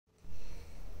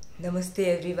Namaste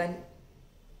everyone.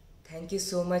 Thank you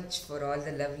so much for all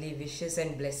the lovely wishes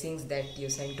and blessings that you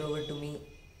sent over to me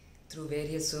through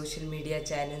various social media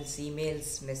channels,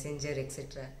 emails, messenger,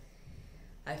 etc.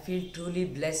 I feel truly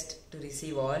blessed to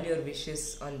receive all your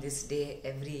wishes on this day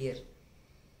every year.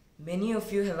 Many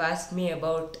of you have asked me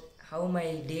about how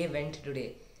my day went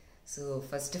today. So,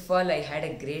 first of all, I had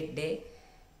a great day.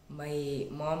 My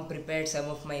mom prepared some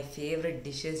of my favorite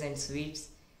dishes and sweets.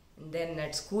 And then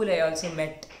at school, I also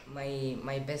met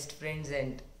my best friends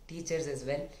and teachers as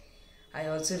well. I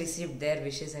also received their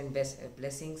wishes and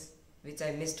blessings, which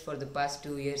I missed for the past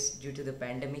 2 years due to the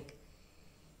pandemic.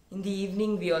 In the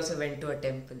evening, we also went to a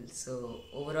temple. So,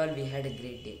 overall, we had a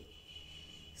great day.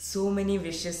 So many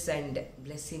wishes and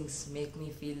blessings make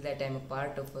me feel that I'm a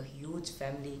part of a huge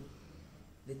family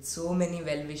with so many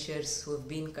well wishers who have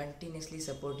been continuously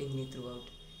supporting me throughout.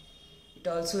 It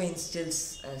also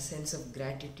instills a sense of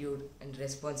gratitude and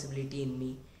responsibility in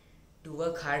me to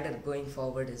work harder going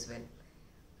forward as well.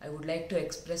 I would like to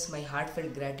express my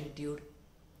heartfelt gratitude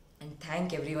and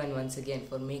thank everyone once again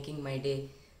for making my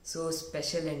day so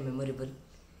special and memorable.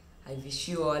 I wish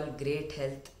you all great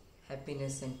health,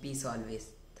 happiness, and peace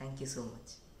always. Thank you so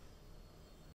much.